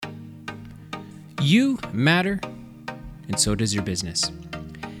You matter, and so does your business.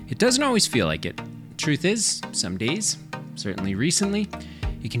 It doesn't always feel like it. Truth is, some days, certainly recently,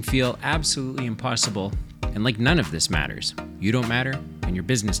 it can feel absolutely impossible and like none of this matters. You don't matter, and your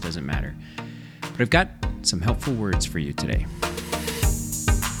business doesn't matter. But I've got some helpful words for you today.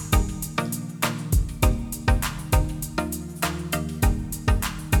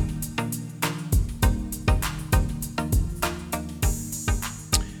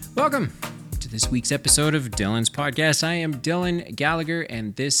 Welcome to this week's episode of Dylan's Podcast. I am Dylan Gallagher,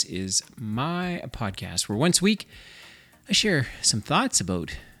 and this is my podcast where once a week I share some thoughts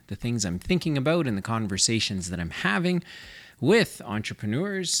about the things I'm thinking about and the conversations that I'm having with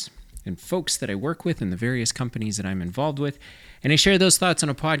entrepreneurs and folks that I work with in the various companies that I'm involved with. And I share those thoughts on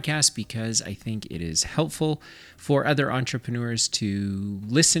a podcast because I think it is helpful for other entrepreneurs to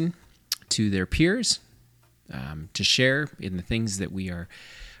listen to their peers, to share in the things that we are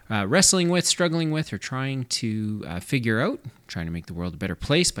wrestling with, struggling with, or trying to figure out, trying to make the world a better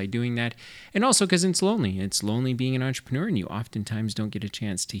place by doing that. And also because it's lonely. It's lonely being an entrepreneur, and you oftentimes don't get a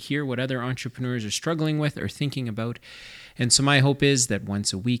chance to hear what other entrepreneurs are struggling with or thinking about. And so my hope is that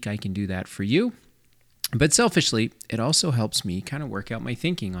once a week I can do that for you. But selfishly, it also helps me kind of work out my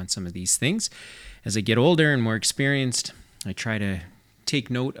thinking on some of these things. As I get older and more experienced, I try to take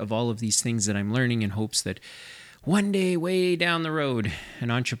note of all of these things that I'm learning in hopes that one day, way down the road, an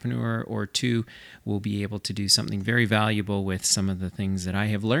entrepreneur or two will be able to do something very valuable with some of the things that I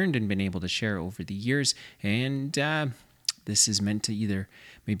have learned and been able to share over the years. And this is meant to either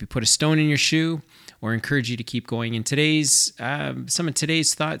maybe put a stone in your shoe or encourage you to keep going. And some of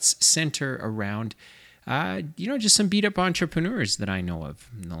today's thoughts center around, just some beat up entrepreneurs that I know of.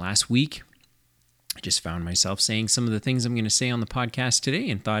 In the last week, I just found myself saying some of the things I'm going to say on the podcast today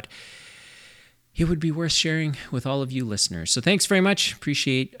and thought, it would be worth sharing with all of you listeners. So thanks very much.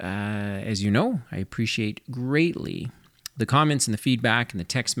 Appreciate, as you know, I appreciate greatly the comments and the feedback and the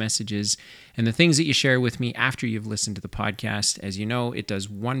text messages and the things that you share with me after you've listened to the podcast. As you know, it does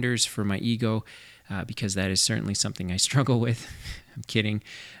wonders for my ego because that is certainly something I struggle with. I'm kidding.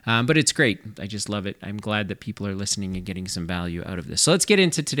 But it's great. I just love it. I'm glad that people are listening and getting some value out of this. So let's get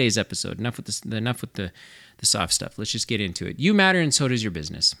into today's episode. Enough with the soft stuff. Let's just get into it. You matter, and so does your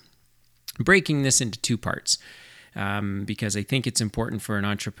business. Breaking this into two parts because I think it's important for an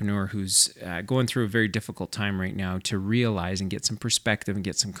entrepreneur who's going through a very difficult time right now to realize and get some perspective and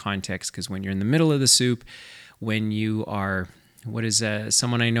get some context, because when you're in the middle of the soup, when you are, what does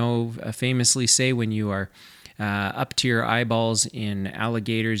someone I know famously say, when you are up to your eyeballs in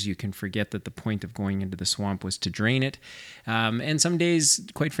alligators, you can forget that the point of going into the swamp was to drain it. And some days,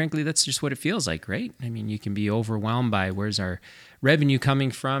 quite frankly, that's just what it feels like, right? I mean, you can be overwhelmed by where's our revenue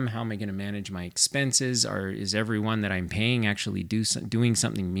coming from? How am I going to manage my expenses? Or is everyone that I'm paying actually doing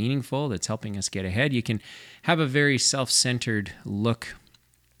something meaningful that's helping us get ahead? You can have a very self-centered look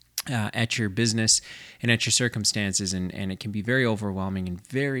at your business and at your circumstances, and it can be very overwhelming and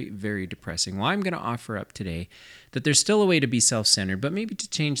very, very depressing. Well, I'm going to offer up today that there's still a way to be self-centered, but maybe to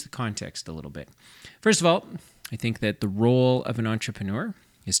change the context a little bit. First of all, I think that the role of an entrepreneur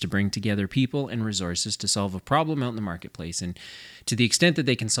is to bring together people and resources to solve a problem out in the marketplace. And to the extent that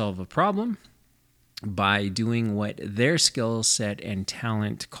they can solve a problem by doing what their skill set and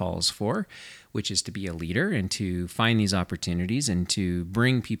talent calls for, which is to be a leader and to find these opportunities and to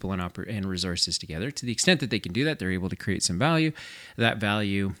bring people and resources together. To the extent that they can do that, they're able to create some value. That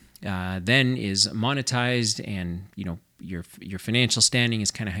value then is monetized, and your financial standing is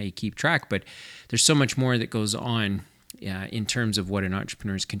kind of how you keep track. But there's so much more that goes on in terms of what an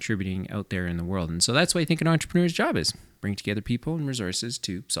entrepreneur is contributing out there in the world. And so that's what I think an entrepreneur's job is: bring together people and resources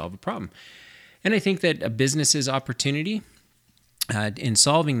to solve a problem. And I think that a business's opportunity in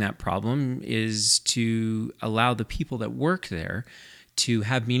solving that problem is to allow the people that work there to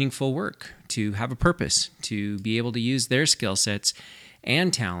have meaningful work, to have a purpose, to be able to use their skill sets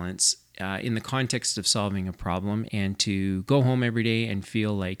and talents in the context of solving a problem, and to go home every day and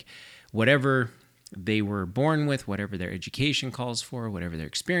feel like whatever they were born with, whatever their education calls for, whatever their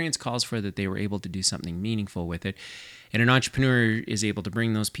experience calls for, that they were able to do something meaningful with it. And an entrepreneur is able to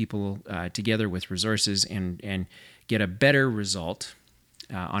bring those people together with resources and get a better result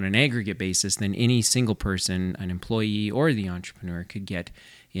on an aggregate basis than any single person, an employee, or the entrepreneur could get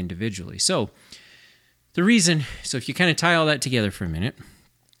individually. So if you kind of tie all that together for a minute,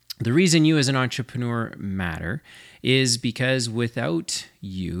 the reason you as an entrepreneur matter is because without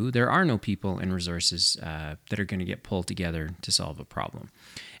you, there are no people and resources that are going to get pulled together to solve a problem.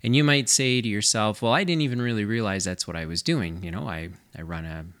 And you might say to yourself, well, I didn't even really realize that's what I was doing. I run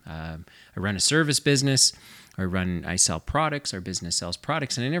a service business. I sell products, our business sells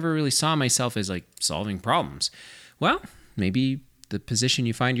products, and I never really saw myself as like solving problems. Well, maybe the position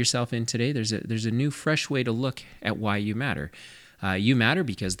you find yourself in today, there's a new, fresh way to look at why you matter. You matter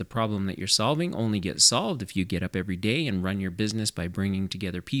because the problem that you're solving only gets solved if you get up every day and run your business by bringing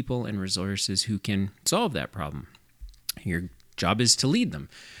together people and resources who can solve that problem. Your job is to lead them.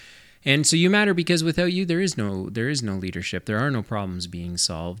 And so you matter because without you, there is no leadership. There are no problems being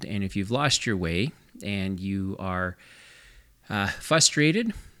solved. And if you've lost your way and you are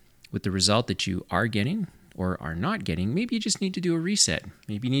frustrated with the result that you are getting or are not getting, maybe you just need to do a reset.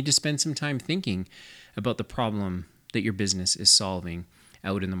 Maybe you need to spend some time thinking about the problem that your business is solving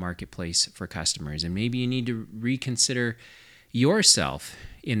out in the marketplace for customers. And maybe you need to reconsider yourself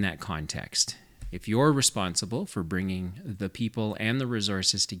in that context. If you're responsible for bringing the people and the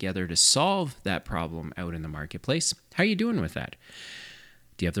resources together to solve that problem out in the marketplace, how are you doing with that?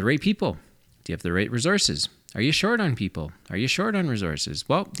 Do you have the right people? Do you have the right resources? Are you short on people? Are you short on resources?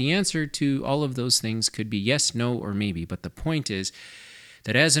 Well, the answer to all of those things could be yes, no, or maybe. But the point is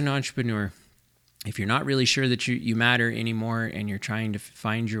that as an entrepreneur, if you're not really sure that you matter anymore and you're trying to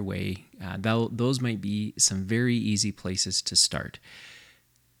find your way, those might be some very easy places to start.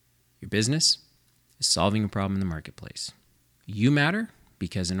 Your business is solving a problem in the marketplace. You matter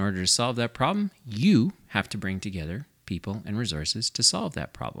because in order to solve that problem, you have to bring together people and resources to solve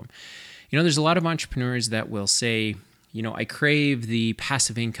that problem. There's a lot of entrepreneurs that will say, I crave the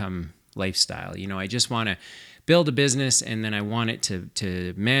passive income lifestyle. I just want to build a business and then I want it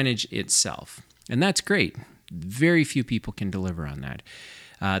to manage itself. And that's great. Very few people can deliver on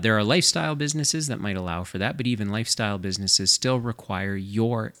that. There are lifestyle businesses that might allow for that, but even lifestyle businesses still require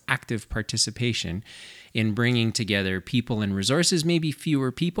your active participation in bringing together people and resources, maybe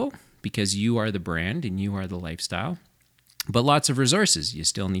fewer people because you are the brand and you are the lifestyle. But lots of resources. You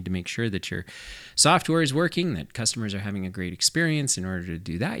still need to make sure that your software is working, that customers are having a great experience. In order to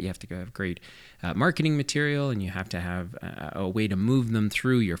do that, you have to have great marketing material and you have to have a way to move them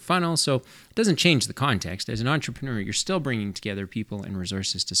through your funnel. So it doesn't change the context. As an entrepreneur, you're still bringing together people and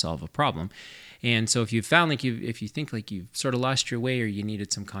resources to solve a problem. And so if you found if you think like you've sort of lost your way or you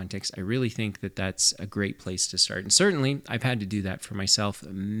needed some context, I really think that that's a great place to start. And certainly I've had to do that for myself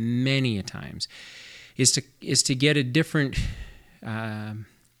many a times. Is to get a different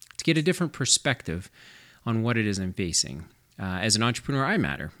perspective on what it is I'm facing. As an entrepreneur, I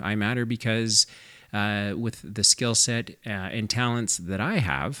matter. I matter because with the skill set and talents that I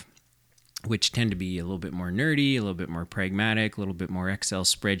have, which tend to be a little bit more nerdy, a little bit more pragmatic, a little bit more Excel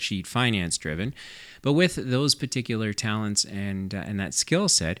spreadsheet finance driven, but with those particular talents and that skill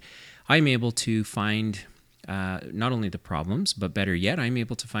set, I'm able to find not only the problems, but better yet, I'm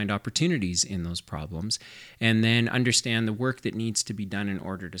able to find opportunities in those problems and then understand the work that needs to be done in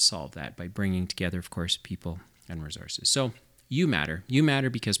order to solve that by bringing together, of course, people and resources. So you matter. You matter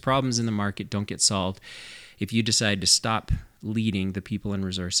because problems in the market don't get solved if you decide to stop leading the people and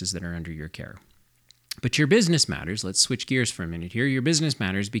resources that are under your care. But your business matters. Let's switch gears for a minute here. Your business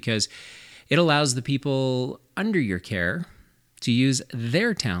matters because it allows the people under your care to use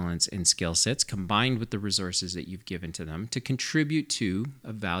their talents and skill sets combined with the resources that you've given to them to contribute to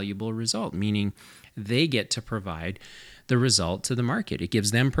a valuable result, meaning they get to provide the result to the market. It gives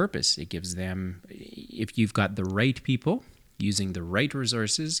them purpose. It gives them, if you've got the right people using the right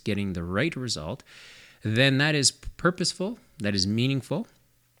resources, getting the right result, then that is purposeful, that is meaningful.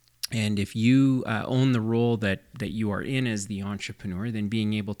 And if you own the role that you are in as the entrepreneur, then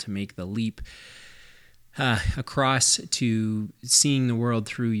being able to make the leap across to seeing the world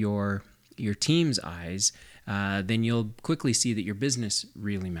through your team's eyes, then you'll quickly see that your business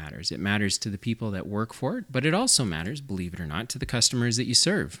really matters. It matters to the people that work for it, but it also matters, believe it or not, to the customers that you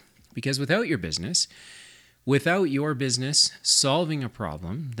serve. Because without your business solving a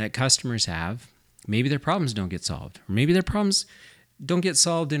problem that customers have, maybe their problems don't get solved, or maybe their problems don't get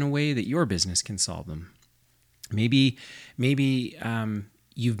solved in a way that your business can solve them. Maybe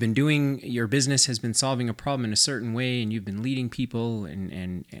your business has been solving a problem in a certain way and you've been leading people and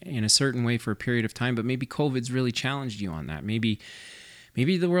in a certain way for a period of time, but maybe COVID's really challenged you on that. Maybe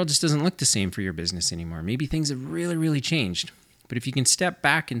the world just doesn't look the same for your business anymore. Maybe things have really, really changed. But if you can step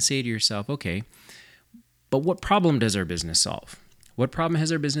back and say to yourself, okay, but what problem does our business solve? What problem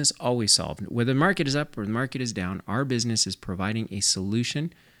has our business always solved? Whether the market is up or the market is down, our business is providing a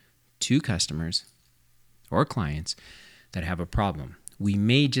solution to customers or clients that have a problem. We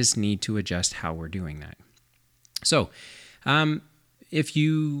may just need to adjust how we're doing that. So if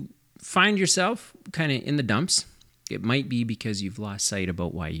you find yourself kind of in the dumps, it might be because you've lost sight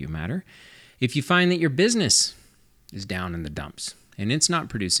about why you matter. If you find that your business is down in the dumps and it's not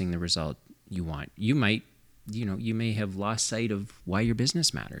producing the result you want, you might you may have lost sight of why your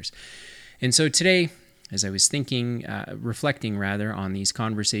business matters. And so today, as I was reflecting on these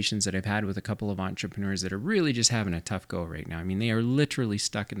conversations that I've had with a couple of entrepreneurs that are really just having a tough go right now. I mean, they are literally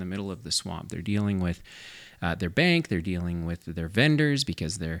stuck in the middle of the swamp. They're dealing with their bank, they're dealing with their vendors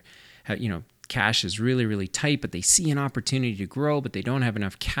because cash is really, really tight, but they see an opportunity to grow, but they don't have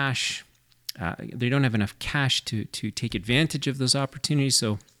enough cash. They don't have enough cash to take advantage of those opportunities.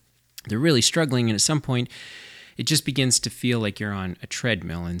 So they're really struggling. And at some point, it just begins to feel like you're on a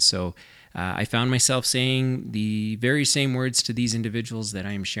treadmill. And so I found myself saying the very same words to these individuals that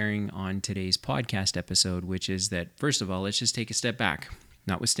I am sharing on today's podcast episode, which is that, first of all, let's just take a step back.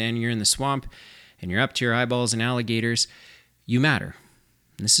 Notwithstanding you're in the swamp and you're up to your eyeballs in alligators, you matter.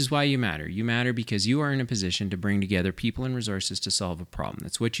 And this is why you matter. You matter because you are in a position to bring together people and resources to solve a problem.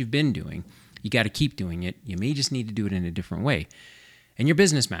 That's what you've been doing. You got to keep doing it. You may just need to do it in a different way. And your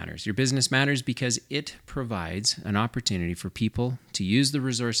business matters. Your business matters because it provides an opportunity for people to use the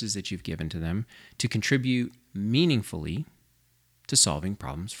resources that you've given to them to contribute meaningfully to solving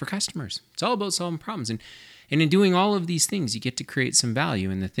problems for customers. It's all about solving problems. And in doing all of these things, you get to create some value.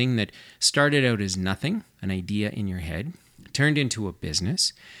 And the thing that started out as nothing, an idea in your head, turned into a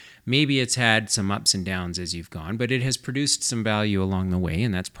business. Maybe it's had some ups and downs as you've gone, but it has produced some value along the way,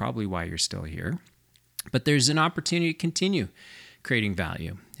 and that's probably why you're still here. But there's an opportunity to continue creating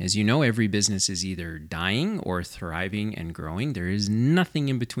value. As you know, every business is either dying or thriving and growing. There is nothing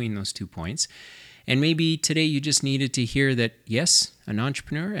in between those 2 points. And maybe today you just needed to hear that, yes, as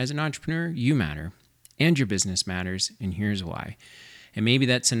an entrepreneur, you matter and your business matters, and here's why. And maybe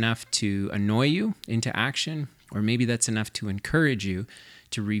that's enough to annoy you into action, or maybe that's enough to encourage you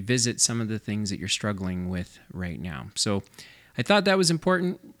to revisit some of the things that you're struggling with right now. So I thought that was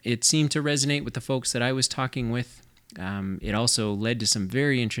important. It seemed to resonate with the folks that I was talking with. It also led to some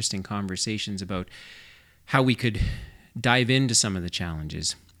very interesting conversations about how we could dive into some of the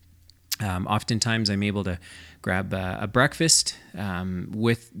challenges. Oftentimes I'm able to grab a breakfast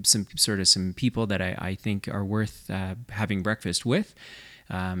with some people that I think are worth having breakfast with,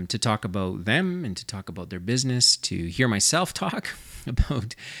 to talk about them and to talk about their business, to hear myself talk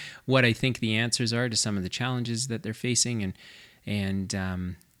about what I think the answers are to some of the challenges that they're facing. And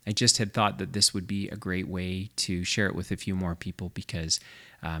I just had thought that this would be a great way to share it with a few more people because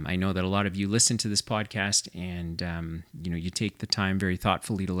I know that a lot of you listen to this podcast and you take the time very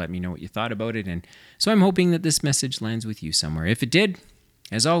thoughtfully to let me know what you thought about it. And so I'm hoping that this message lands with you somewhere. If it did,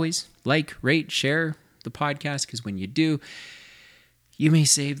 as always, like, rate, share the podcast, because when you do, you may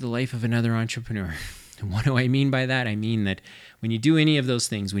save the life of another entrepreneur. And what do I mean by that? I mean that when you do any of those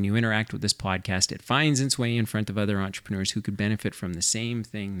things, when you interact with this podcast, it finds its way in front of other entrepreneurs who could benefit from the same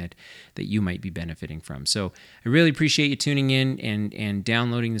thing that you might be benefiting from. So I really appreciate you tuning in and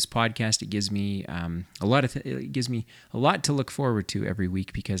downloading this podcast. It gives me a lot to look forward to every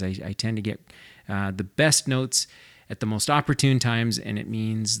week because I tend to get the best notes at the most opportune times, and it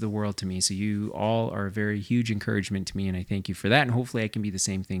means the world to me. So you all are a very huge encouragement to me, and I thank you for that, and hopefully I can be the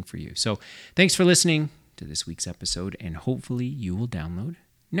same thing for you. So thanks for listening to this week's episode, and hopefully you will download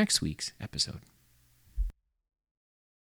next week's episode.